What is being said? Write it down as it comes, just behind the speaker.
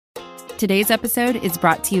Today's episode is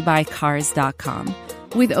brought to you by Cars.com.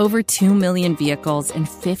 With over 2 million vehicles and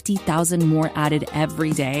 50,000 more added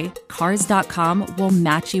every day, Cars.com will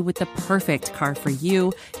match you with the perfect car for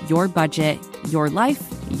you, your budget, your life,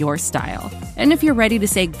 your style. And if you're ready to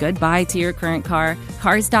say goodbye to your current car,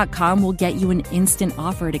 Cars.com will get you an instant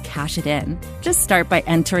offer to cash it in. Just start by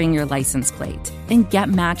entering your license plate and get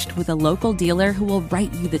matched with a local dealer who will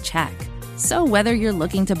write you the check. So whether you're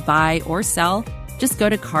looking to buy or sell, just go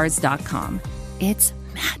to Cars.com. It's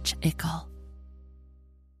magical.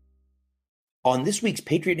 On this week's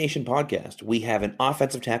Patriot Nation podcast, we have an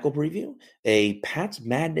offensive tackle preview, a Pat's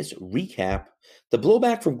Madness recap, the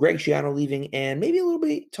blowback from Greg Schiano leaving, and maybe a little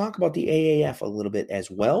bit talk about the AAF a little bit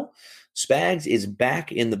as well. Spags is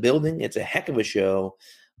back in the building. It's a heck of a show.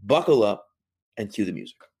 Buckle up and cue the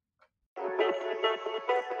music.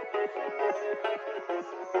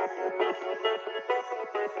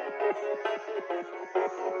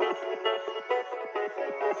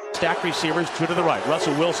 Stack receivers, two to the right.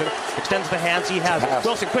 Russell Wilson extends the hands he has.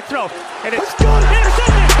 Wilson, quick throw. And it's intercepted!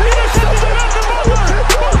 Intercepted by Malcolm Butler!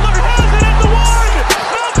 Butler has it at the one!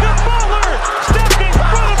 Malcolm Butler stepping in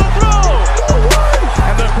front of the throw!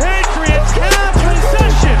 And the Patriots have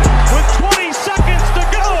possession with 20 seconds to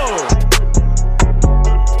go!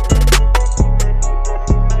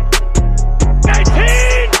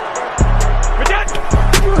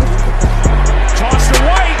 Toss to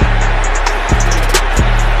White.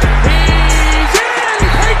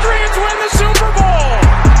 Win the Super Bowl.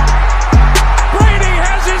 Brady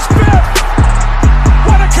has his fifth.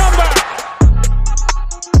 What a comeback.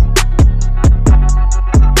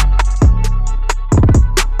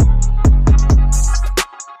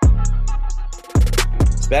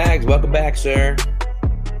 Spags, welcome back, sir.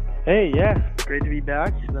 Hey, yeah, great to be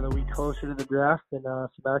back. Another week closer to the draft and some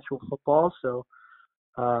actual football. So,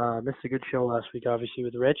 missed a good show last week, obviously,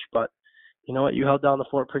 with Rich. But you know what? You held down the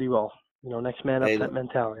fort pretty well. You know, next man up, that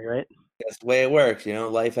mentality, right? That's the way it works. You know,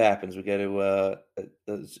 life happens. We got to,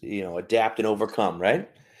 adapt and overcome, right?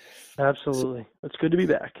 Absolutely. It's good to be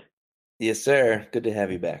back. Yes, sir. Good to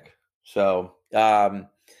have you back. So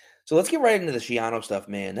let's get right into the Schiano stuff,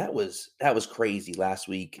 man. That was crazy last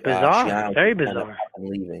week. Bizarre. Very bizarre.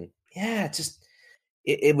 Leaving. Yeah,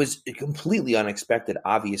 it was completely unexpected,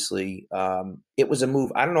 obviously. It was a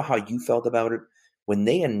move. I don't know how you felt about it. When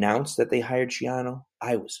they announced that they hired Schiano,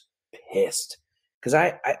 I was pissed. Because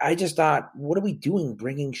I just thought, what are we doing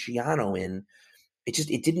bringing Schiano in?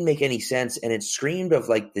 It didn't make any sense, and it screamed of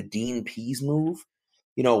like the Dean Pease move,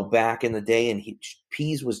 back in the day, and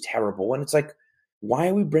Pease was terrible. And it's like, why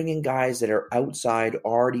are we bringing guys that are outside,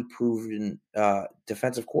 already proven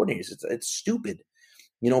defensive coordinators? It's stupid.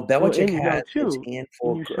 Belichick had his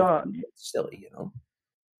handful. It's silly,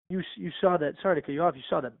 You saw that. Sorry to cut you off. You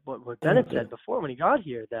saw that what Bennett said before when he got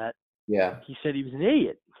here. That he said he was an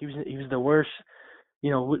idiot. He was the worst.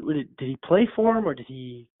 Did he play for him or did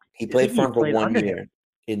he? He played for him for 1 year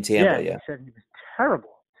in Tampa. Yeah, he said he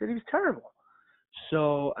was terrible.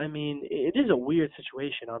 So I mean, it is a weird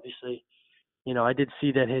situation. Obviously, I did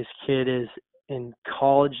see that his kid is in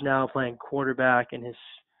college now, playing quarterback, and his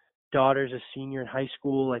daughter's a senior in high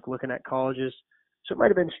school, like looking at colleges. So it might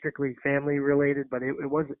have been strictly family related, but it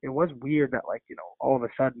was weird that all of a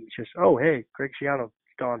sudden it's just, oh hey, Greg Schiano's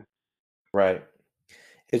gone. Right.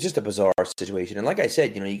 It's just a bizarre situation. And like I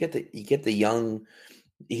said, you get the young,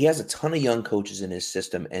 he has a ton of young coaches in his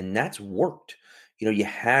system, and that's worked. You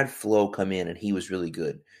had Flo come in and he was really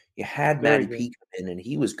good. You had Matty P come in and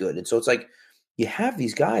he was good. And so it's like, you have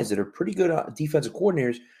these guys that are pretty good defensive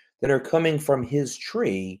coordinators that are coming from his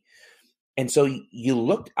tree. And so you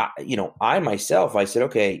looked, I myself, I said,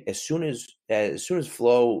 okay, as soon as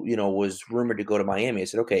Flo, was rumored to go to Miami, I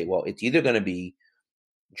said, okay, well, it's either going to be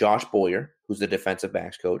Josh Boyer, who's the defensive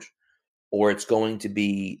backs coach, or it's going to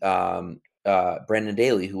be Brendan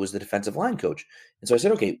Daly, who was the defensive line coach. And so I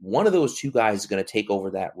said, okay, one of those two guys is going to take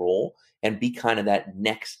over that role and be kind of that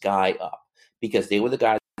next guy up, because they were the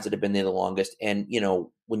guys that have been there the longest. And,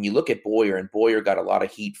 when you look at Boyer, and Boyer got a lot of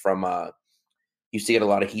heat from used to get a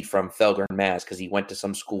lot of heat from Felger and Maz because he went to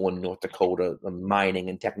some school in North Dakota, mining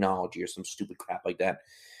and technology or some stupid crap like that.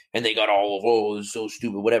 And they got all of, it's so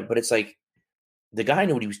stupid, whatever. But it's like, the guy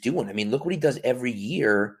knew what he was doing. I mean, look what he does every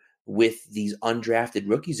year with these undrafted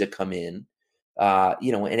rookies that come in,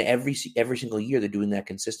 and every single year they're doing that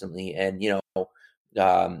consistently. And,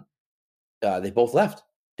 they both left.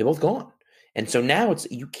 They're both gone. And so now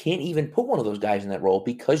you can't even put one of those guys in that role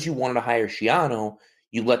because you wanted to hire Schiano.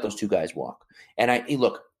 You let those two guys walk. And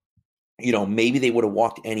maybe they would have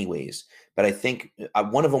walked anyways. But I think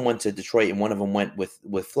one of them went to Detroit and one of them went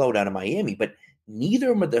with Flo down to Miami. But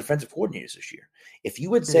neither of them are the defensive coordinators this year. If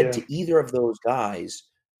you had said to either of those guys,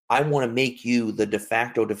 I want to make you the de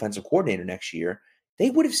facto defensive coordinator next year, they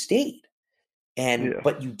would have stayed.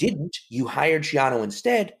 But you didn't. You hired Schiano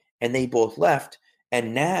instead, and they both left.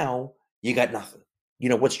 And now you got nothing.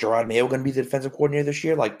 What's Gerard Mayo going to be the defensive coordinator this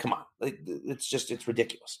year? Like, come on. It's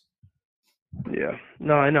ridiculous. Yeah.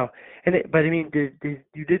 No, I know. But I mean,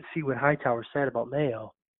 you did see what Hightower said about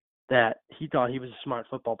Mayo, that he thought he was a smart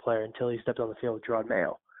football player until he stepped on the field with Gerard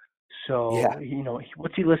Mayo. So,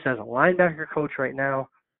 what's he listed as a linebacker coach right now?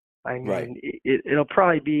 I mean, right. It'll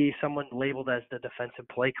probably be someone labeled as the defensive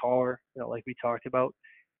play caller, like we talked about.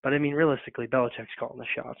 But I mean, realistically, Belichick's calling the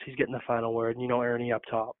shots. He's getting the final word, Ernie up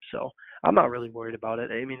top. So I'm not really worried about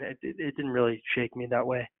it. I mean, it didn't really shake me that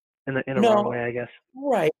way, in a wrong way, I guess.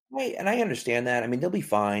 Right. And I understand that. I mean, they'll be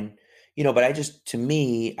fine. But I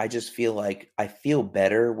just feel like I feel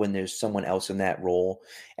better when there's someone else in that role,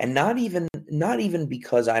 and not even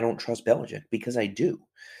because I don't trust Belichick, because I do.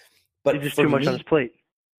 But it's just too much on his plate.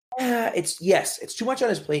 It's too much on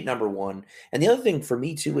his plate, number one. And the other thing for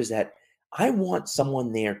me too is that I want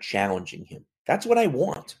someone there challenging him. That's what I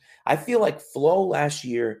want. I feel like Flo last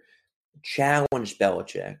year challenged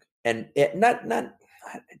Belichick, and not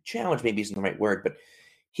challenge maybe isn't the right word, but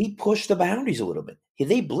he pushed the boundaries a little bit.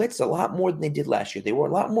 They blitzed a lot more than they did last year. They were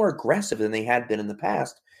a lot more aggressive than they had been in the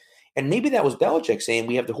past. And maybe that was Belichick saying,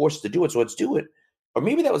 we have the horses to do it, so let's do it. Or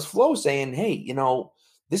maybe that was Flo saying, hey,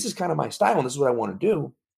 this is kind of my style and this is what I want to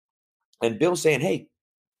do. And Bill saying, hey,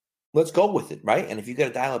 let's go with it, right? And if you got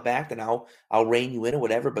to dial it back, then I'll rein you in or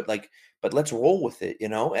whatever. But let's roll with it,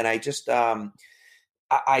 And I just I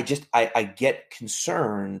get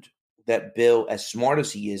concerned that Bill, as smart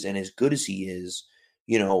as he is and as good as he is,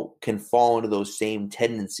 can fall into those same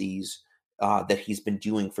tendencies that he's been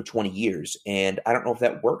doing for 20 years. And I don't know if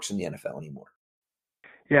that works in the NFL anymore.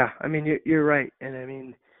 Yeah, I mean, you're right. And I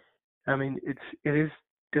mean, it is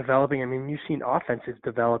developing. I mean, you've seen offenses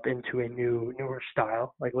develop into a newer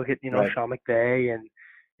style. Like look at, right. Sean McVay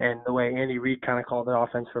and the way Andy Reid kind of called the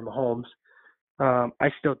offense for Mahomes. I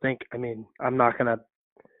still think, I mean, I'm not going to,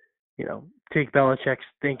 take Belichick's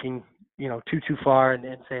thinking, too far and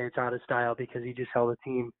say it's out of style because he just held a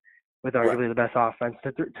team with arguably the best offense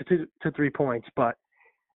to 3 points. But,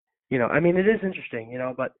 I mean, it is interesting,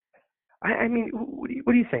 but I mean,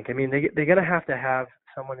 what do you think? I mean, they're going to have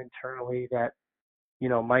someone internally that,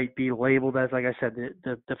 might be labeled as, like I said,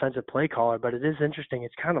 the defensive play caller, but it is interesting.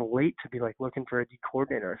 It's kind of late to be like looking for a D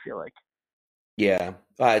coordinator, I feel like. Yeah,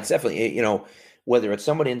 it's definitely, whether it's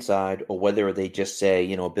someone inside or whether they just say,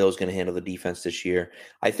 Bill's going to handle the defense this year.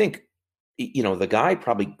 I think, the guy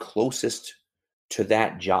probably closest to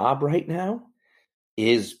that job right now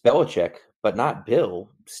is Belichick, but not Bill.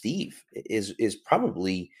 Steve is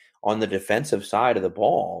probably on the defensive side of the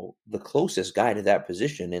ball, the closest guy to that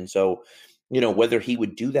position. And so, whether he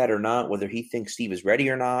would do that or not, whether he thinks Steve is ready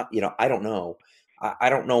or not, I don't know. I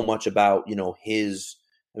don't know much about, his,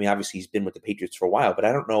 I mean, obviously he's been with the Patriots for a while, but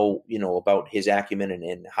I don't know, about his acumen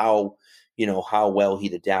and how, how well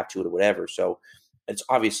he'd adapt to it or whatever. So it's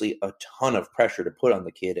obviously a ton of pressure to put on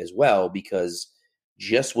the kid as well, because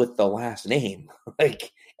just with the last name,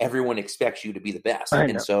 like everyone expects you to be the best.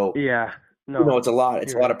 And so, it's a lot.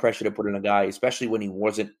 It's a lot of pressure to put on a guy, especially when he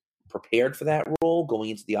wasn't prepared for that role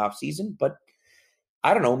going into the off season. But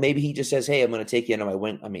I don't know, maybe he just says, hey, I'm going to take you into my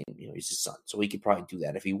win. I mean, he's his son, so he could probably do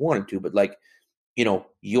that if he wanted to. But like,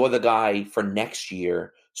 you're the guy for next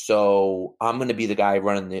year, so I'm going to be the guy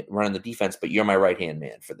running the defense, but you're my right hand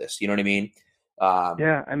man for this. You know what I mean?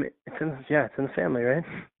 Yeah, I mean, it's in the family, right?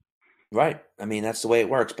 Right. I mean, that's the way it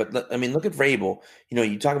works. But I mean, look at Vrabel.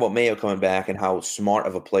 You talk about Mayo coming back and how smart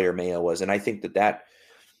of a player Mayo was, and I think that that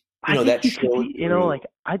showed. Like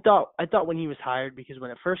I thought when he was hired, because when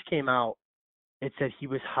it first came out, it said he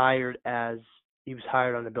was hired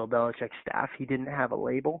on the Bill Belichick staff. He didn't have a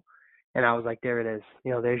label. And I was like, there it is.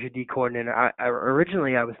 There's your D coordinator. I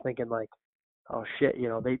originally was thinking like, oh shit,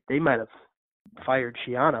 they might have fired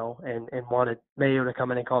Schiano and wanted Mayo to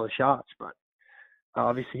come in and call the shots, but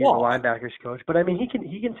obviously he's a linebackers coach. But I mean, he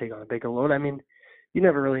can take on a bigger load. I mean, you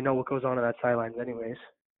never really know what goes on in that sidelines, anyways.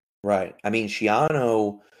 Right. I mean,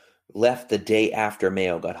 Schiano left the day after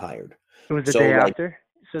Mayo got hired. It was the day after.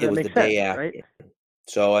 So that makes sense, right?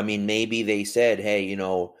 So I mean, maybe they said, hey,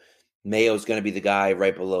 Mayo's going to be the guy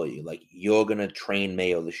right below you. Like, you're going to train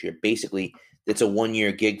Mayo this year. Basically, it's a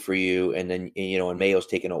 1-year gig for you, and then and Mayo's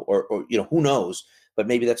taking over, or who knows? But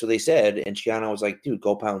maybe that's what they said. And Schiano was like, "Dude,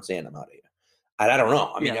 go pound sand. I'm out of here." And I don't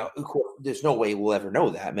know. I mean, of course, there's no way we'll ever know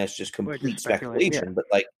that. I mean, that's just complete speculation. Yeah. But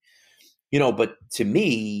like, but to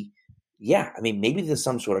me, yeah. I mean, maybe there's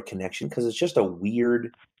some sort of connection because it's just a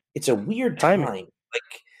weird it's a weird Timing. time.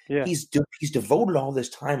 Like Yeah. he's devoted all this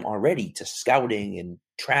time already to scouting and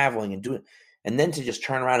traveling and doing, and then to just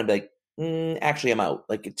turn around and be like, actually, I'm out.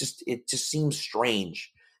 Like it just seems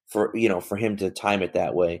strange for him to time it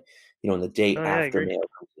that way. In the day Oh, yeah, I after agree. mail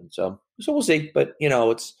comes in. So we'll see. But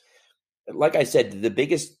it's like I said, the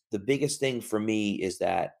biggest thing for me is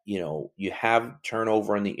that you have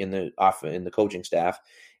turnover in the coaching staff,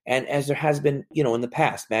 and as there has been in the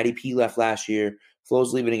past. Matty P left last year.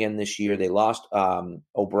 Flo's leaving again this year. They lost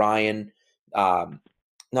O'Brien, not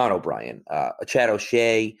O'Brien, Chad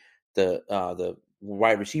O'Shea, the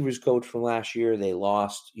wide receivers coach from last year. They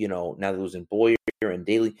lost. Now they're losing Boyer and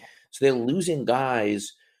Daly, so they're losing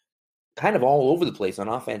guys kind of all over the place on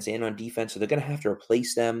offense and on defense. So they're going to have to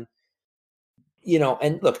replace them.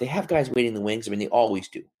 And look, they have guys waiting in the wings. I mean, they always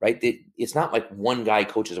do, right? It's not like one guy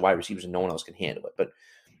coaches the wide receivers and no one else can handle it. But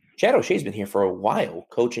Chad O'Shea's been here for a while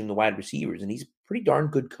coaching the wide receivers, and he's a pretty darn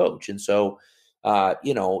good coach. And so,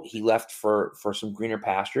 he left for some greener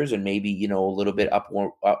pastures and maybe, a little bit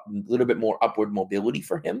more upward mobility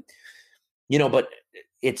for him, but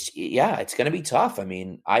it's going to be tough. I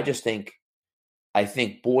mean, I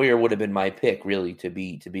think Boyer would have been my pick, really, to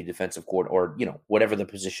be defensive coordinator, or whatever the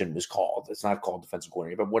position was called. It's not called defensive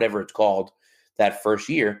coordinator, but whatever it's called that first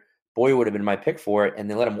year, Boyer would have been my pick for it,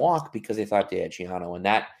 and they let him walk because they thought they had Schiano, and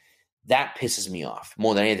that pisses me off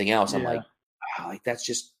more than anything else. I'm like, wow, like that's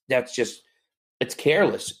just it's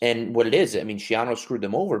careless, and what it is. I mean, Schiano screwed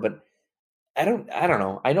them over, but I don't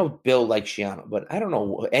know. I know Bill likes Schiano, but I don't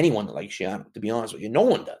know anyone that likes Schiano. To be honest with you, no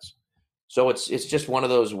one does. So it's just one of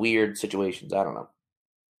those weird situations. I don't know.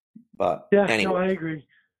 But anyway. No, I agree.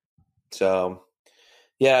 So,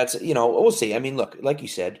 yeah, it's, we'll see. I mean, look, like you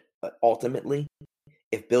said, ultimately,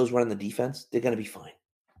 if Bill's running the defense, they're going to be fine.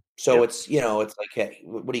 So it's, it's like, hey,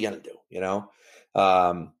 what are you going to do,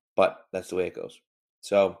 But that's the way it goes.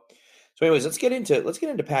 So anyways, let's get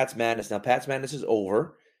into Pat's Madness. Now, Pat's Madness is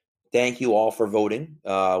over. Thank you all for voting.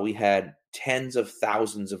 We had tens of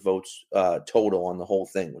thousands of votes total on the whole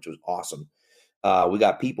thing, which was awesome. We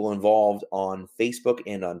got people involved on Facebook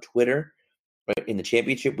and on Twitter right, in the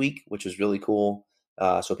championship week, which was really cool.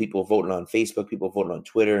 So people voted on Facebook, people voted on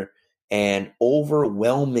Twitter, and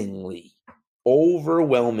overwhelmingly,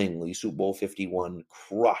 Super Bowl 51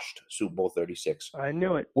 crushed Super Bowl 36. I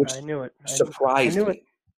knew it. Which surprised me.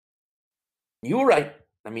 You were right.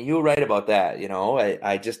 I mean, you were right about that.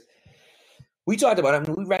 We talked about it. I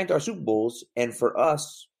mean, we ranked our Super Bowls, and for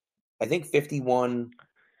us, I think 51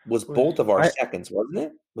 was both of our seconds, wasn't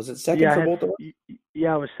it? Was it second for both of us?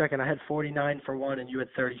 Yeah, it was second. I had 49 for one, and you had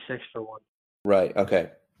 36 for one. Right.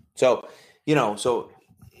 Okay. So,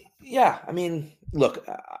 yeah. I mean, look.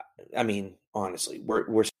 I mean, honestly,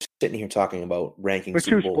 we're sitting here talking about ranking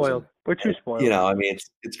Super Bowls. We're too spoiled. I mean,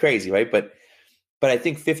 it's crazy, right? But I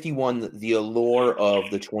think 51, the allure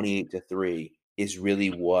of the 28-3 is really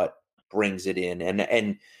what brings it in.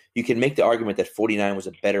 And you can make the argument that 49 was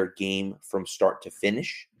a better game from start to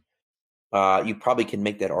finish. You probably can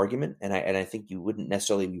make that argument, and I think you wouldn't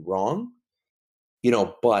necessarily be wrong.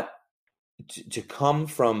 But to come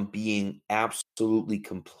from being absolutely,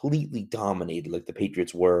 completely dominated like the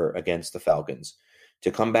Patriots were against the Falcons,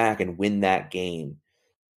 to come back and win that game,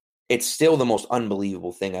 it's still the most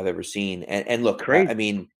unbelievable thing I've ever seen. And look, I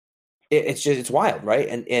mean, it's wild, right?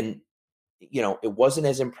 And it wasn't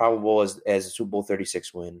as improbable as a Super Bowl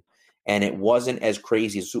 36 win, and it wasn't as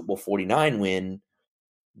crazy as a Super Bowl 49 win,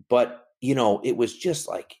 but it was just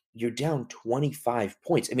like you're down 25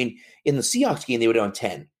 points. I mean, in the Seahawks game, they were down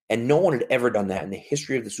 10, and no one had ever done that in the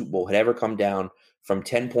history of the Super Bowl, had ever come down from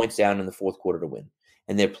 10 points down in the fourth quarter to win.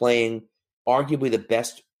 And they're playing arguably the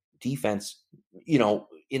best defense,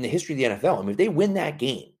 in the history of the NFL. I mean, if they win that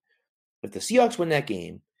game, if the Seahawks win that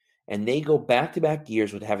game, and they go back-to-back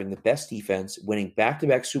years with having the best defense, winning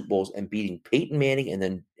back-to-back Super Bowls, and beating Peyton Manning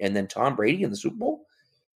and then Tom Brady in the Super Bowl,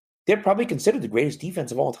 they're probably considered the greatest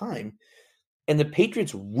defense of all time. And the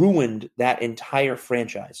Patriots ruined that entire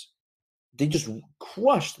franchise. They just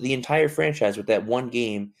crushed the entire franchise with that one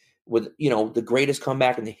game, with the greatest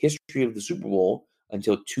comeback in the history of the Super Bowl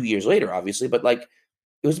until 2 years later, obviously. But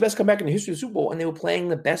it was the best comeback in the history of the Super Bowl, and they were playing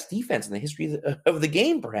the best defense in the history of the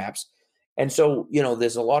game, perhaps. And so,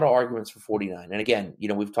 there's a lot of arguments for 49. And again,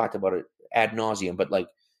 we've talked about it ad nauseum, but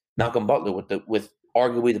Malcolm Butler with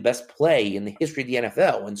arguably the best play in the history of the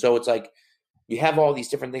NFL. And so it's like you have all these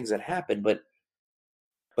different things that happen, but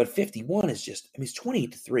 51 is just, I mean, it's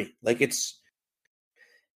 28-3. It's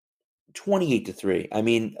 28-3. I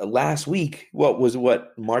mean, last week,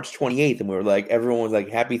 March 28th, and we were everyone was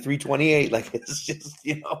happy 328. It's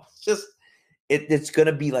just, it's going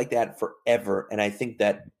to be like that forever. And I think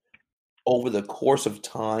that over the course of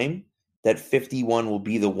time, that 51 will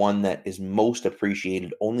be the one that is most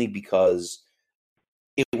appreciated, only because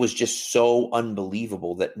it was just so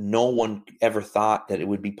unbelievable that no one ever thought that it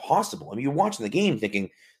would be possible. I mean, you're watching the game thinking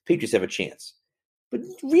Patriots have a chance. But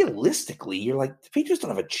realistically, you're like, the Patriots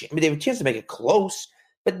don't have a chance. I mean, they have a chance to make it close,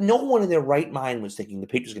 but no one in their right mind was thinking the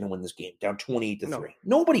Patriots are going to win this game down 28-3. No.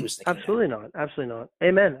 Nobody was thinking Absolutely not. Absolutely not.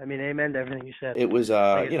 Amen. I mean, amen to everything you said. that. It was,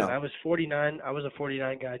 Like I said, I was 49. I was a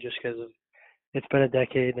 49 guy just because of it's been a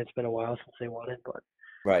decade and it's been a while since they won it. But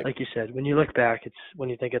right. like you said, when you look back, it's when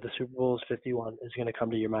you think of the Super Bowls, 51 is going to come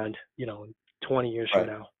to your mind. 20 years from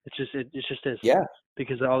now. It just is. Yeah.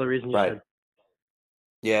 Because of all the reasons you said.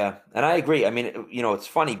 Yeah, and I agree. I mean, it's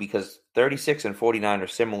funny because 36 and 49 are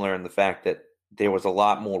similar in the fact that there was a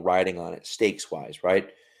lot more riding on it, stakes-wise, right?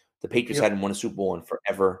 The Patriots hadn't won a Super Bowl in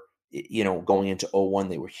forever. Going into 01,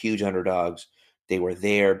 they were huge underdogs. They were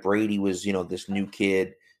there. Brady was, this new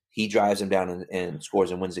kid. He drives them down and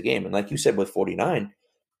scores and wins the game. And like you said with 49,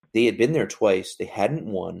 they had been there twice. They hadn't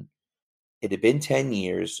won. It had been 10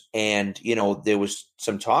 years. And, there was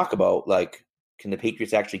some talk about, like, can the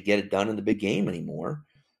Patriots actually get it done in the big game anymore?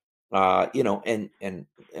 And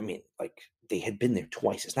I mean, like, they had been there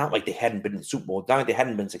twice. It's not like they hadn't been in the Super Bowl. It's not like they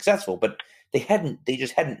hadn't been successful, but they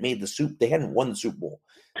just hadn't made they hadn't won the Super Bowl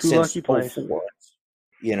since 04,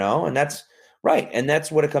 and that's right. And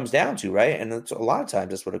that's what it comes down to, right? And that's a lot of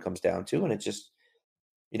times that's what it comes down to. And it just,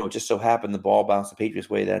 it just so happened the ball bounced the Patriots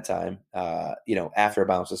way that time, after it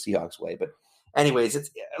bounced the Seahawks way. But anyways,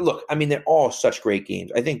 look, I mean, they're all such great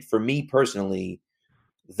games. I think for me personally,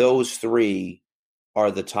 those three are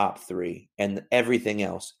the top three, and everything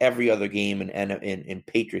else, every other game in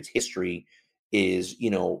Patriots history is,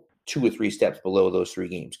 2 or 3 steps below those 3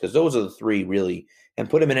 games, because those are the 3 really, and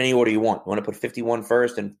put them in any order you want. You want to put 51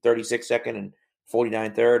 first and 36 second and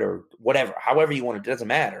 49 third, or whatever, however you want it doesn't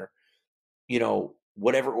matter.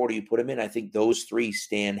 Whatever order you put them in, I think those 3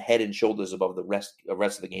 stand head and shoulders above the rest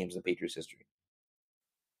of the games in Patriots history.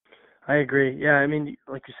 I agree. Yeah, I mean,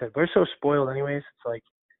 like you said, we're so spoiled anyways. It's like,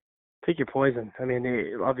 pick your poison. I mean,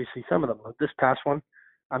 obviously some of them. This past one,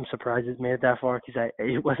 I'm surprised it made it that far because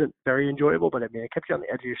it wasn't very enjoyable. But I mean, it kept you on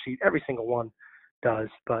the edge of your seat. Every single one does.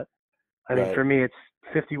 But I mean, for me, it's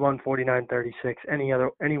 51, 49, 36.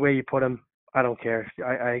 Any way you put them, I don't care.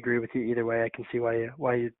 I agree with you either way. I can see why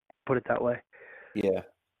you put it that way. Yeah.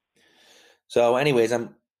 So, anyways,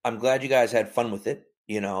 I'm glad you guys had fun with it.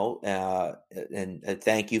 And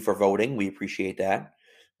thank you for voting. We appreciate that,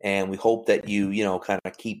 and we hope that you kind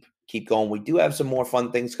of keep going. We do have some more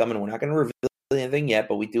fun things coming. We're not going to reveal anything yet,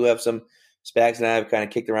 but we do have some. Spags and I have kind of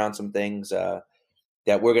kicked around some things that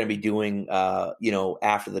we're going to be doing,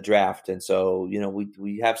 after the draft. And so,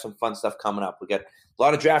 we have some fun stuff coming up. We got a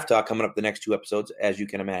lot of draft talk coming up the next 2 episodes, as you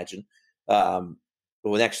can imagine. The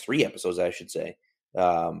next 3 episodes, I should say.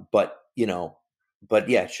 But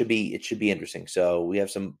yeah, it should be interesting. So we have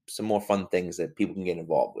some more fun things that people can get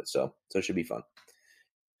involved with. So it should be fun.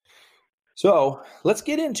 So let's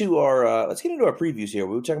get into our previews here.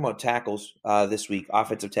 We were talking about tackles this week,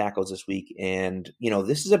 offensive tackles this week, and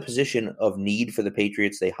this is a position of need for the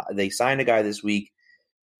Patriots. They signed a guy this week,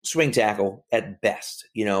 swing tackle at best.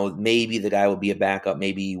 Maybe the guy will be a backup,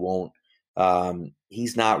 maybe he won't.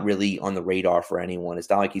 He's not really on the radar for anyone. It's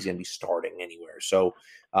not like he's going to be starting anywhere. So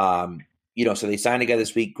so they signed a guy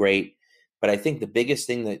this week, great. But I think the biggest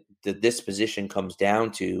thing that this position comes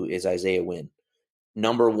down to is Isaiah Wynn.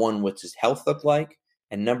 Number 1, what's his health look like?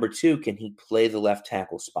 And number 2, can he play the left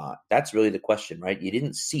tackle spot? That's really the question, right? You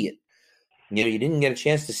didn't see it. You didn't get a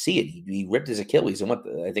chance to see it. He ripped his Achilles in I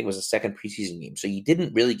think it was the second preseason game. So you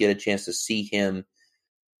didn't really get a chance to see him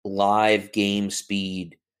live game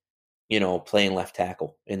speed, playing left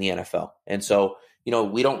tackle in the NFL. And so,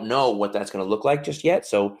 we don't know what that's going to look like just yet.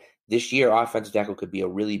 So this year, offensive tackle could be a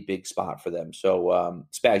really big spot for them. So,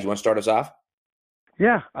 Spags, you want to start us off?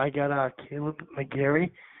 Yeah, I got Caleb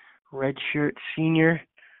McGarry, redshirt senior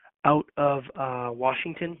out of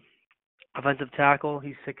Washington, offensive tackle.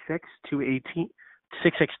 He's 6'6", 218,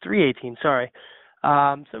 6'6", 318, sorry.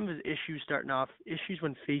 Some of his issues starting off,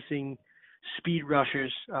 when facing speed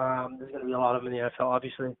rushers. There's going to be a lot of them in the NFL,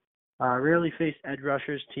 obviously. Rarely faced edge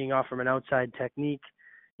rushers teeing off from an outside technique,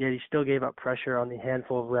 yet he still gave up pressure on the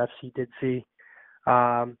handful of reps he did see.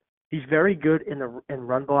 He's very good in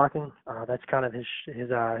run blocking. That's kind of his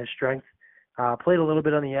strength. Played a little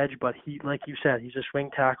bit on the edge, but he, like you said, he's a swing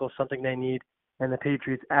tackle, something they need, and the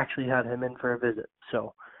Patriots actually had him in for a visit.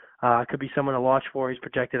 So could be someone to watch for. He's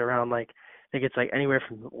projected around I think it's anywhere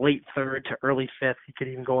from late 3rd to early 5th. He could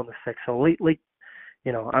even go in the 6th. So late,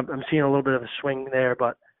 I'm seeing a little bit of a swing there,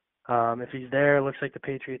 but if he's there, it looks like the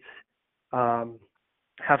Patriots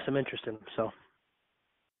have some interest in him. So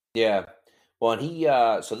Yeah. Well,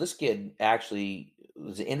 and so this kid actually, it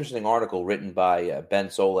was an interesting article written by Ben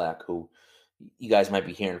Solak, who you guys might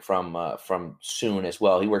be hearing from soon as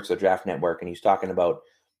well. He works at the Draft Network, and he's talking about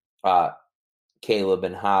Caleb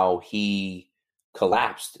and how he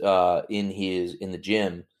collapsed in the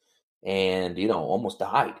gym, and almost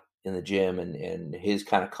died in the gym, and his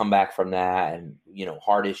kind of comeback from that, and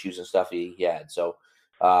heart issues and stuff he had. So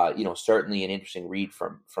certainly an interesting read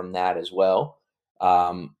from that as well.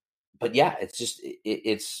 But yeah, it's just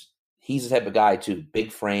he's the type of guy too,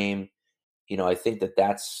 big frame. I think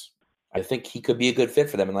I think he could be a good fit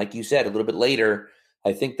for them. And like you said, a little bit later,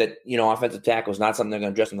 I think that, offensive tackle is not something they're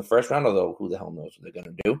going to address in the first round, although who the hell knows what they're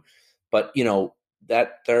going to do. But,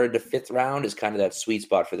 that third to fifth round is kind of that sweet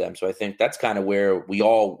spot for them. So I think that's kind of where we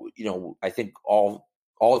all, I think all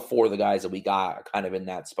four of the guys that we got are kind of in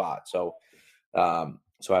that spot. So,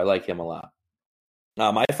 so I like him a lot.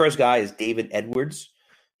 My first guy is David Edwards.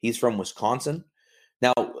 He's from Wisconsin.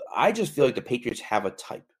 Now, I just feel like the Patriots have a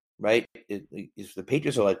type, right? If the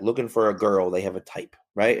Patriots are like looking for a girl, they have a type,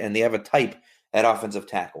 right? And they have a type at offensive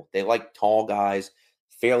tackle. They like tall guys,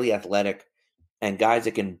 fairly athletic, and guys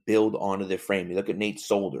that can build onto their frame. You look at Nate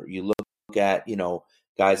Solder. You look at,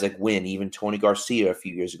 guys like Wynn, even Tony Garcia a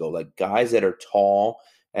few years ago, like guys that are tall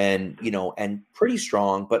and, and pretty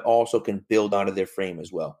strong, but also can build onto their frame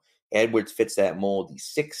as well. Edwards fits that mold.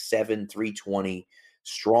 He's 6'7", 320,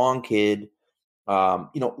 strong kid. A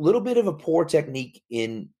little bit of a poor technique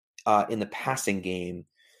in the passing game,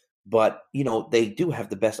 but they do have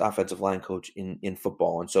the best offensive line coach in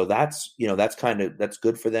football, and so that's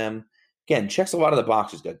good for them. Again, checks a lot of the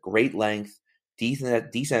boxes. Got great length,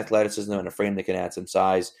 decent athleticism, and a frame that can add some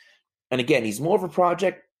size. And again, he's more of a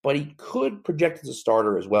project, but he could project as a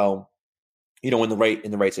starter as well. In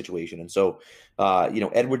the right situation. And so,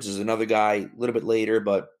 Edwards is another guy a little bit later,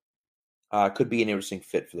 but could be an interesting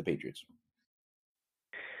fit for the Patriots.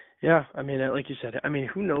 yeah, I mean, like you said, I mean,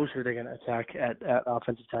 who knows who they're going to attack at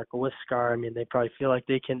offensive tackle with Scar? I mean, they probably feel like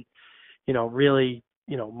they can, really,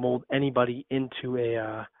 mold anybody into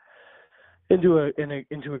a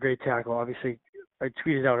great tackle. Obviously, I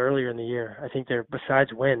tweeted out earlier in the year, I think they're,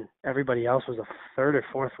 besides Wynn, everybody else was a third or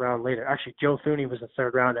fourth round later. Actually, Joe Thuney was a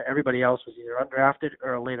third rounder. Everybody else was either undrafted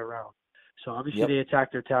or a later round. So obviously They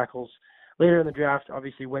attacked their tackles later in the draft.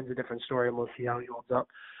 Obviously, Wynn's a different story, and we'll see how he holds up.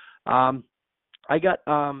 I got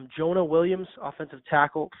Jonah Williams, offensive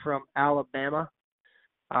tackle from Alabama.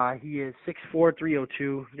 He is 6'4",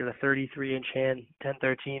 302. He's got a 33-inch hand,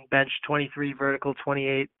 10-13, bench 23, vertical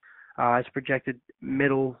 28. He's projected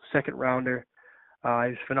middle second rounder. He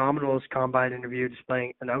was phenomenal as combine interview,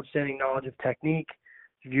 displaying an outstanding knowledge of technique.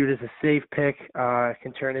 He's viewed as a safe pick,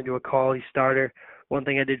 can turn into a quality starter. One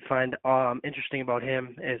thing I did find interesting about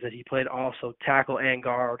him is that he played also tackle and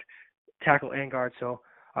guard. So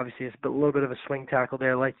obviously it's a little bit of a swing tackle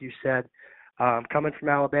there, like you said. Coming from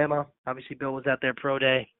Alabama, obviously Bill was at their pro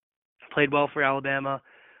day, played well for Alabama.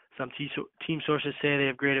 Some team sources say they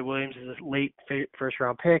have graded Williams as a late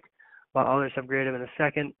first-round pick, while others have graded him in a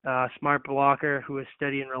second. Smart blocker who is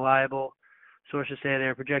steady and reliable. Sources say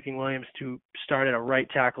they're projecting Williams to start at a right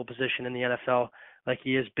tackle position in the NFL. Like,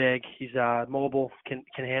 he is big. He's mobile, can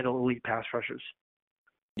handle elite pass rushers.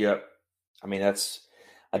 Yep. I mean, that's,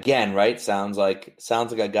 again, right? Sounds like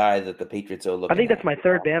a guy that the Patriots are looking at. I think that's my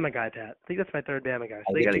third Bama guy, Pat. I think that's my third Bama guy.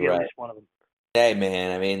 So they got to get at least one of them. Hey,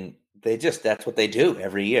 man, I mean, that's what they do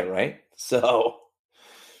every year, right? So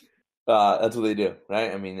that's what they do,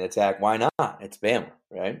 right? I mean, attack. Why not? It's Bama,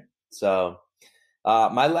 right? So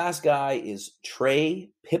my last guy is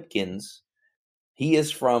Trey Pipkins. He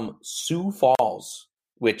is from Sioux Falls,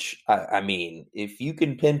 which, I mean, if you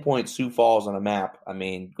can pinpoint Sioux Falls on a map, I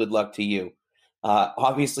mean, good luck to you.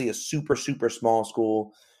 Obviously a super, super small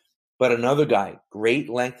school, but another guy, great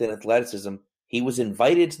length and athleticism. He was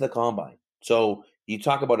invited to the combine. So you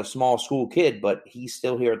talk about a small school kid, but he's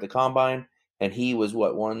still here at the combine, and he was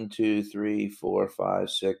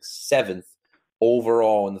 7th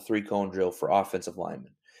overall in the 3-cone drill for offensive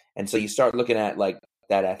linemen. And so you start looking at like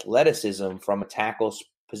that athleticism from a tackle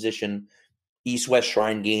position. East-West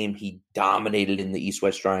Shrine game, he dominated in the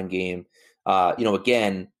East-West Shrine game.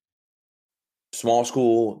 Again, small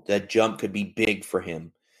school, that jump could be big for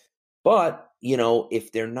him. But,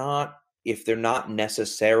 if they're not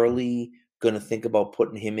necessarily going to think about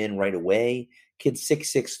putting him in right away, kid's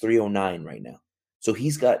 6'6", 309 right now. So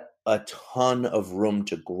he's got a ton of room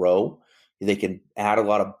to grow. They can add a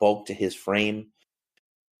lot of bulk to his frame,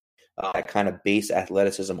 that kind of base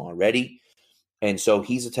athleticism already. And so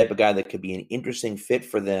he's the type of guy that could be an interesting fit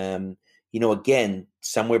for them, again,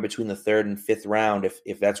 somewhere between the 3rd and 5th round,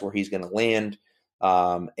 if that's where he's going to land.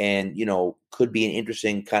 And, could be an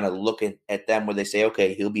interesting kind of look at them where they say,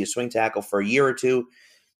 okay, he'll be a swing tackle for a year or two.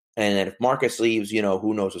 And then if Marcus leaves,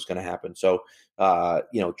 who knows what's going to happen. So,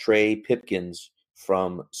 Trey Pipkins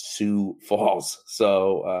from Sioux Falls.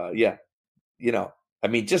 So,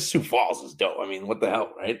 just Sioux Falls is dope. I mean, what the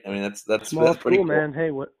hell, right? I mean, that's small pretty school, cool. man.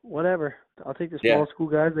 Hey, whatever. I'll take the small school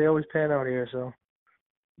guys. They always pan out here, so.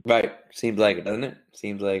 Right. Seems like it, doesn't it?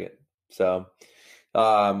 Seems like it. So,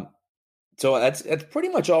 so that's pretty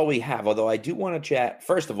much all we have. Although I do want to chat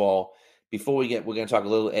first of all we're going to talk a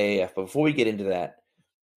little AAF, but before we get into that,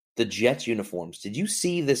 the Jets uniforms. Did you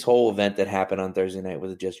see this whole event that happened on Thursday night with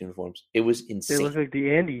the Jets uniforms? It was insane. They look like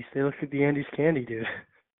the Andes. They look like the Andes candy, dude.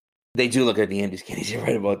 They do look like the Andes candies. You're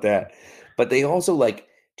right about that. But they also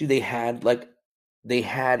they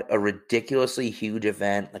had a ridiculously huge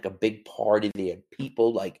event, like a big party. They had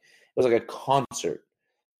people it was like a concert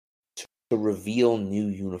to reveal new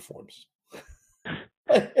uniforms.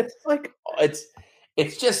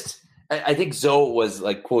 It's just, I think Zoe was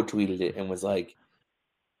quote tweeted it and was like,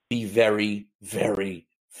 be very, very,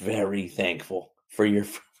 very thankful for your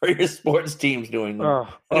sports teams doing them.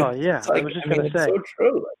 Oh yeah. I was just going to say. It's so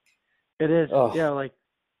true. It is. Oh. Yeah.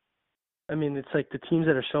 It's like the teams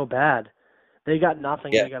that are so bad, they got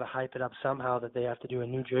nothing. Yeah. They got to hype it up somehow that they have to do a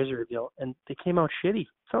new jersey reveal, and they came out shitty.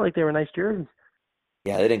 It's not like they were nice jerseys.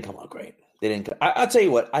 Yeah, they didn't come out great. They didn't. I'll tell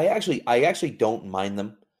you what. I actually don't mind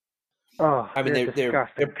them. Oh, I mean, they're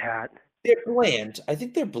bland. I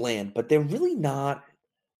think they're bland, but they're really not.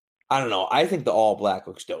 I don't know. I think the all black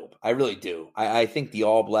looks dope. I really do. I think the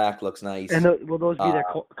all black looks nice. And will those be their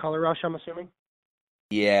color rush? I'm assuming.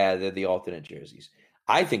 Yeah, they're the alternate jerseys.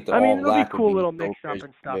 I think the all black it'll be cool little mix up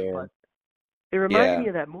and stuff. But it reminded me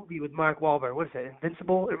of that movie with Mark Wahlberg. What is it?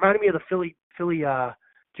 Invincible. It reminded me of the Philly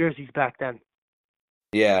jerseys back then.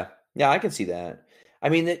 Yeah, I can see that. I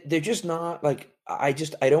mean, they're just not I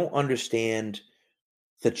don't understand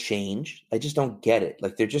the change. I just don't get it.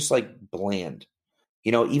 They're just bland.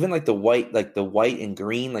 Even the white and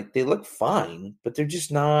green, they look fine, but they're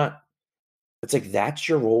just not. It's that's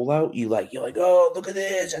your rollout. You're like, oh, look at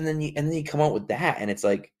this, and then you come out with that, and it's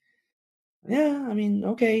yeah, I mean,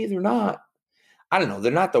 okay, they're not. I don't know,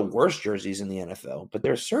 they're not the worst jerseys in the NFL, but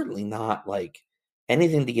they're certainly not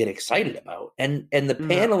anything to get excited about. And the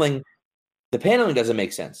paneling, doesn't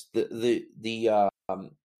make sense. You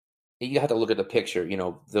have to look at the picture,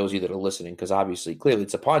 those of you that are listening, because obviously, clearly,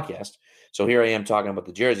 it's a podcast. So here I am talking about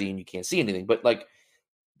the jersey, and you can't see anything. But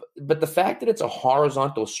but the fact that it's a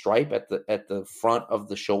horizontal stripe at the front of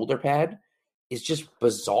the shoulder pad is just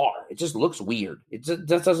bizarre. It just looks weird. It just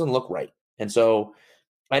doesn't look right. And so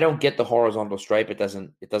I don't get the horizontal stripe. It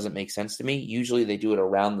doesn't make sense to me. Usually they do it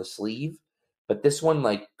around the sleeve, but this one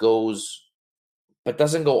goes, but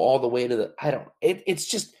doesn't go all the way to the. I don't. It's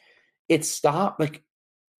just stopped.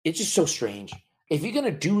 It's just so strange. If you're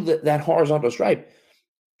gonna do that horizontal stripe,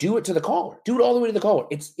 do it to the collar. Do it all the way to the collar.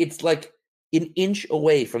 It's an inch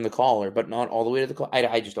away from the collar, but not all the way to the collar.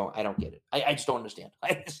 I just don't get it. I just don't understand.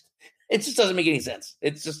 It just doesn't make any sense.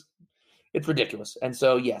 It's ridiculous. And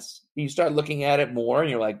so, yes, you start looking at it more and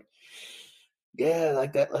you're like, yeah, I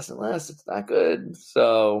like that less and less. It's not good.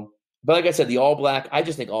 So, but like I said, the all black, I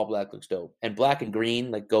just think all black looks dope. And black and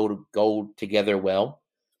green go together well.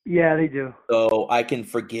 Yeah, they do. So I can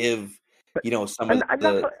forgive, some of the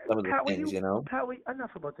things, Pat,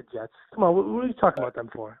 enough about the Jets. Come on, what are you talking about them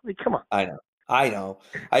for? Come on. I know.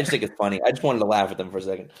 I just think it's funny. I just wanted to laugh at them for a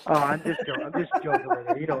second. Oh, I'm just joking with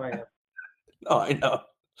you. You know I am. Oh, I know.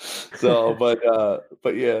 So,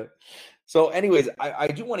 but yeah. So, anyways, I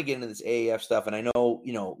do want to get into this AAF stuff, and I know,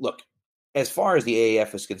 look, as far as the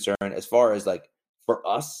AAF is concerned, as far as for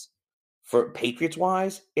us, for Patriots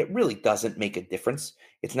wise, it really doesn't make a difference.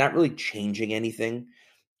 It's not really changing anything.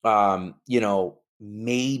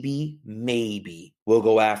 Maybe we'll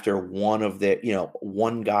go after one of the,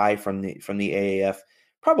 one guy from the AAF.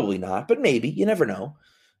 Probably not, but maybe. You never know.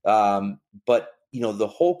 But the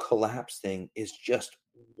whole collapse thing is just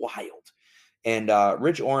wild. And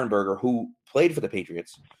Rich Orenberger, who played for the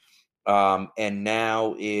Patriots, and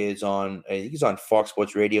now is on, I think he's on Fox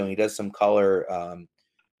Sports Radio, and he does some color.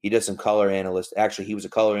 He does some color analyst. Actually, he was a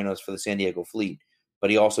color analyst for the San Diego Fleet, but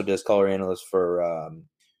he also does color analyst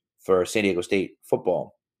for San Diego State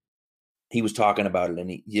football. He was talking about it,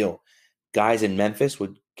 and guys in Memphis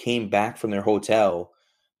came back from their hotel,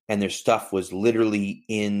 and their stuff was literally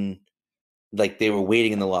in, they were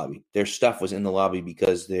waiting in the lobby. Their stuff was in the lobby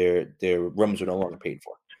because their rooms were no longer paid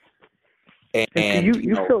for. And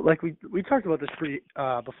you feel like we talked about this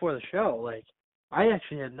before the show. I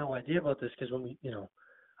actually had no idea about this because when we,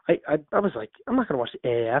 I was like, I'm not going to watch the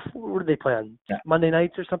AAF. Where do they play on? Monday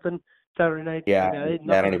nights or something? Saturday night. Yeah, I mean,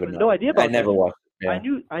 I had I don't even know. no idea about I never this. watched. Yeah.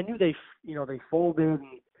 I knew they they folded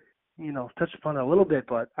and touched upon it a little bit,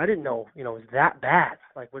 but I didn't know it was that bad.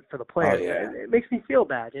 Like for the players, Oh, yeah. it makes me feel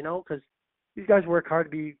bad, because these guys work hard to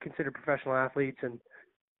be considered professional athletes, and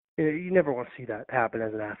you never want to see that happen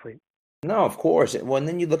as an athlete. No, of course. Well, and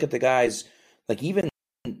then you look at the guys, like even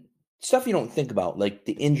stuff you don't think about, like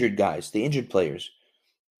the injured guys, the injured players.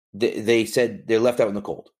 They said they're left out in the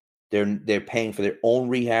cold. They're paying for their own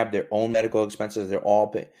rehab, their own medical expenses. They're all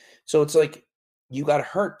paying. So it's like you got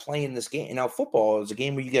hurt playing this game. Now football is a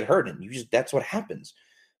game where you get hurt, and that's what happens.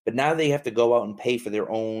 But now they have to go out and pay for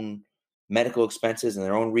their own medical expenses and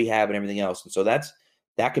their own rehab and everything else. And so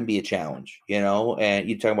that can be a challenge, And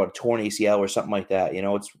you're talking about a torn ACL or something like that.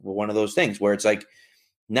 It's one of those things where it's like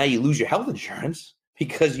now you lose your health insurance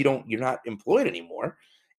because you're not employed anymore.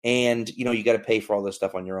 And, you got to pay for all this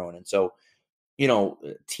stuff on your own. And so,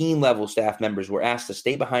 team level staff members were asked to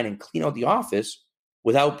stay behind and clean out the office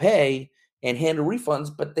without pay and handle refunds,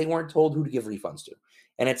 but they weren't told who to give refunds to.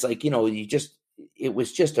 And it's like, it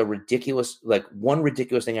was just a ridiculous, like one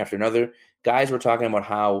ridiculous thing after another. Guys were talking about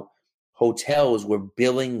how hotels were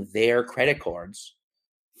billing their credit cards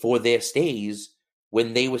for their stays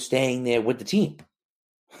when they were staying there with the team.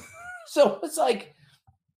 So it's like,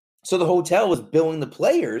 so the hotel was billing the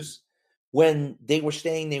players when they were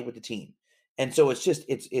staying there with the team. And so it's just,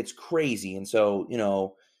 it's crazy. And so,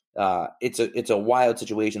 it's a wild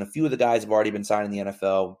situation. A few of the guys have already been signed in the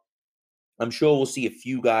NFL. I'm sure we'll see a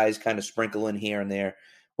few guys kind of sprinkle in here and there,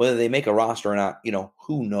 whether they make a roster or not,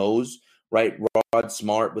 who knows, right? Rod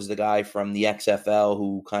Smart was the guy from the XFL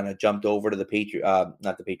who kind of jumped over to the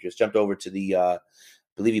not the Patriots, jumped over to the, I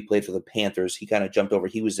believe he played for the Panthers. He kind of jumped over.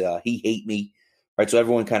 He was, he hate me. Right, so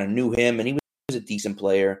everyone kind of knew him, and he was a decent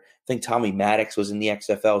player. I think Tommy Maddox was in the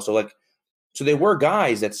XFL. So there were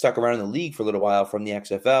guys that stuck around in the league for a little while from the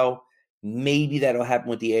XFL. Maybe that'll happen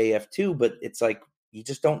with the AAF too, but it's like you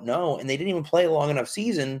just don't know. And they didn't even play a long enough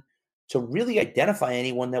season to really identify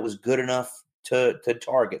anyone that was good enough to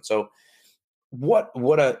target. So what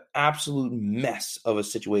a absolute mess of a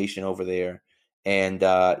situation over there, and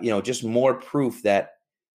just more proof that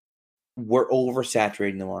we're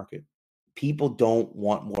oversaturating the market. People don't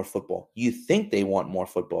want more football. You think they want more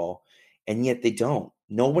football, and yet they don't.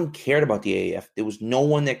 No one cared about the AAF. There was no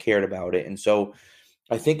one that cared about it. And so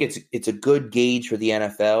I think it's a good gauge for the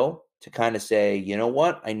NFL to kind of say, you know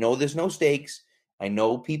what? I know there's no stakes. I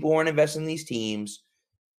know people aren't investing in these teams,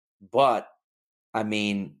 but I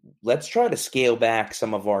mean, let's try to scale back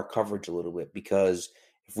some of our coverage a little bit, because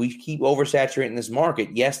if we keep oversaturating this market,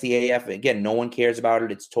 yes, the AAF, again, no one cares about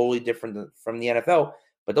it. It's totally different from the NFL.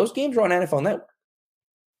 But those games are on NFL Network.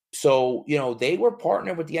 So, they were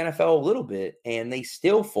partnered with the NFL a little bit, and they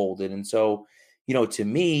still folded. And so, to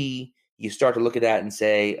me, you start to look at that and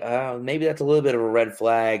say, maybe that's a little bit of a red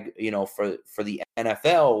flag, for the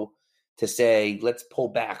NFL to say, let's pull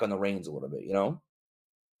back on the reins a little bit,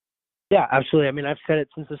 Yeah, absolutely. I mean, I've said it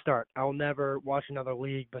since the start. I'll never watch another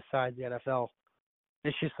league besides the NFL.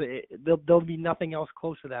 It's just there'll be nothing else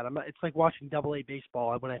close to that. It's like watching AA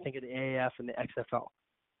baseball when I think of the AAF and the XFL.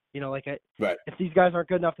 Right. If these guys aren't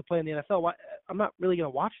good enough to play in the NFL, I'm not really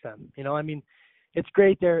going to watch them. I mean, it's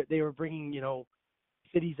great they were bringing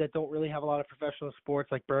cities that don't really have a lot of professional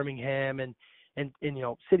sports like Birmingham and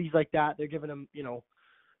cities like that. They're giving them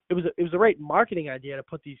it was the right marketing idea to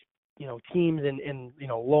put these teams in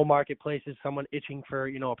low market places. Someone itching for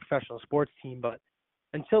a professional sports team, but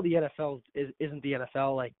until the NFL isn't the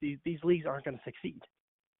NFL, like these leagues aren't going to succeed.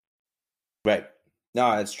 Right.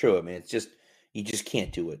 No, that's true. I mean, it's just, you just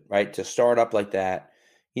can't do it, right? To start up like that,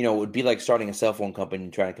 it would be like starting a cell phone company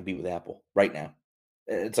and trying to compete with Apple right now.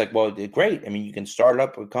 It's like, well, great. I mean, you can start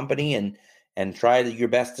up a company and try your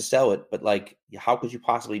best to sell it, but like, how could you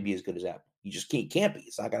possibly be as good as Apple? You just can't be.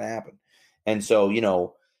 It's not going to happen. And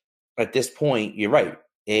so, at this point, you're right.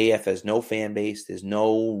 AAF has no fan base. There's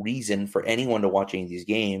no reason for anyone to watch any of these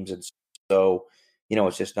games. And so,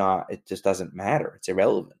 it's just not, it just doesn't matter. It's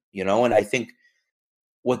irrelevant, and I think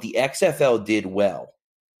what the XFL did well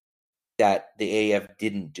that the AAF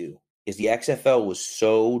didn't do is the XFL was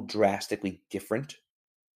so drastically different.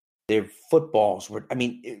 Their footballs were,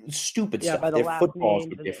 stupid stuff. By the Their last footballs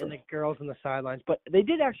names were different. and the girls on the sidelines. But they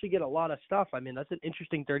did actually get a lot of stuff. I mean, that's an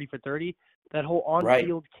interesting 30 for 30. That whole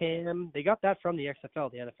on-field cam, they got that from the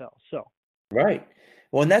XFL, the NFL. So Right.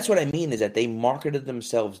 Well, and that's what I mean is that they marketed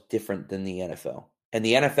themselves different than the NFL. And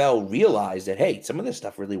the NFL realized that, hey, some of this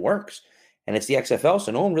stuff really works. And it's the XFL,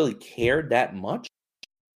 so no one really cared that much.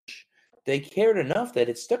 They cared enough that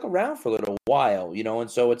it stuck around for a little while, and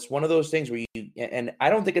so it's one of those things where and I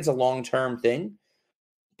don't think it's a long-term thing,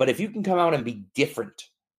 but if you can come out and be different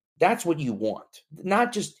That's what you want.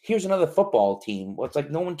 Not just, here's another football team. Well, it's like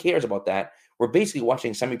no one cares about that. We're basically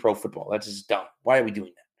watching semi-pro football. That's just dumb. Why are we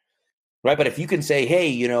doing that? Right? But if you can say,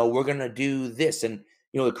 hey, we're going to do this, and,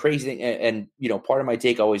 the crazy thing, and part of my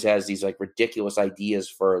take always has these like ridiculous ideas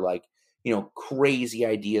for like, crazy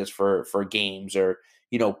ideas for games or,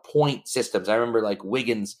 point systems. I remember like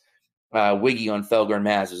Wiggy on Felger and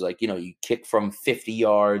Maz was like, you kick from 50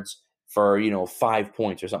 yards for, 5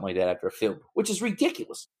 points or something like that after a field, which is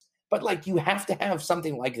ridiculous. But like, you have to have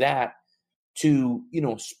something like that to,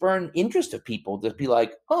 spurn interest of people to be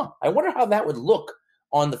like, I wonder how that would look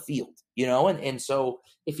on the field, and so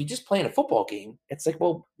if you just play in a football game, it's like,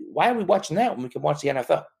 well, why are we watching that when we can watch the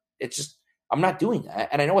NFL? It's just, I'm not doing that.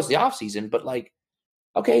 And I know it's the off season, but like,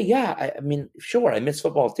 okay, yeah, I mean, sure, I miss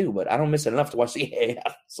football too, but I don't miss it enough to watch the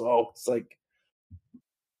AAF. So it's like,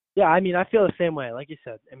 yeah, I mean, I feel the same way. Like you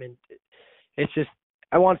said, I mean, it's just,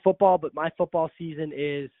 I want football, but my football season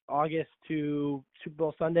is August to Super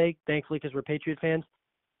Bowl Sunday, thankfully, because we're Patriot fans.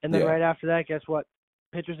 And then right after that, guess what?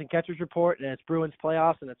 Pitchers and catchers report, and it's Bruins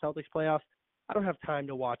playoffs and it's Celtics playoffs. I don't have time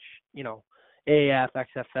to watch, AAF,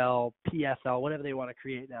 XFL, PSL, whatever they want to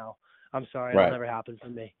create now. I'm sorry, it'll never happen for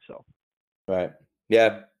me. So. Right.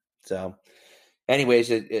 Yeah. So,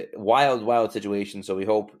 anyways, wild situation. So we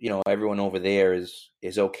hope everyone over there is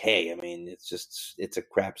okay. I mean, it's a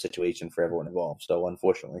crap situation for everyone involved. So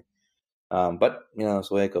unfortunately, but that's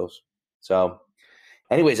the way it goes. So,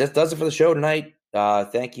 anyways, that does it for the show tonight.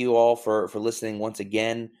 Thank you all for listening once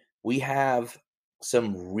again. We have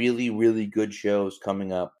some really, really good shows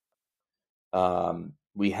coming up. We're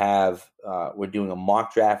doing a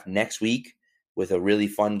mock draft next week with a really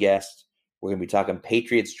fun guest. We're going to be talking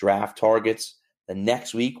Patriots draft targets the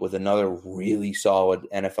next week with another really solid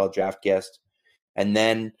NFL draft guest. And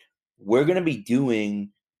then we're going to be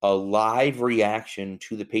doing a live reaction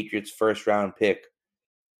to the Patriots first round pick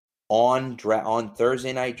on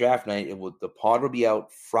Thursday night draft night. The pod will be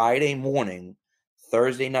out Friday morning.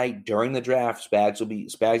 Thursday night during the draft,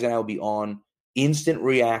 Spags and I will be on instant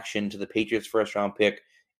reaction to the Patriots first round pick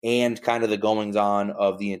and kind of the goings on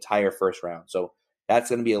of the entire first round. So that's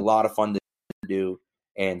going to be a lot of fun to do.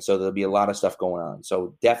 And so there'll be a lot of stuff going on.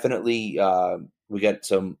 So definitely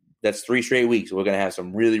that's 3 straight weeks. We're going to have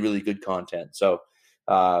some really, really good content. So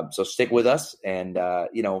stick with us, and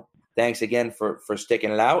thanks again for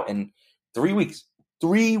sticking it out. And 3 weeks.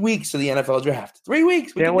 3 weeks to the NFL draft. 3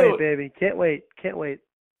 weeks. Can't wait, baby. Can't wait.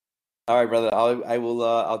 All right, brother.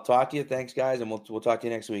 I'll talk to you. Thanks, guys, and we'll talk to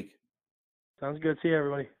you next week. Sounds good. See you,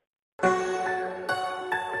 everybody.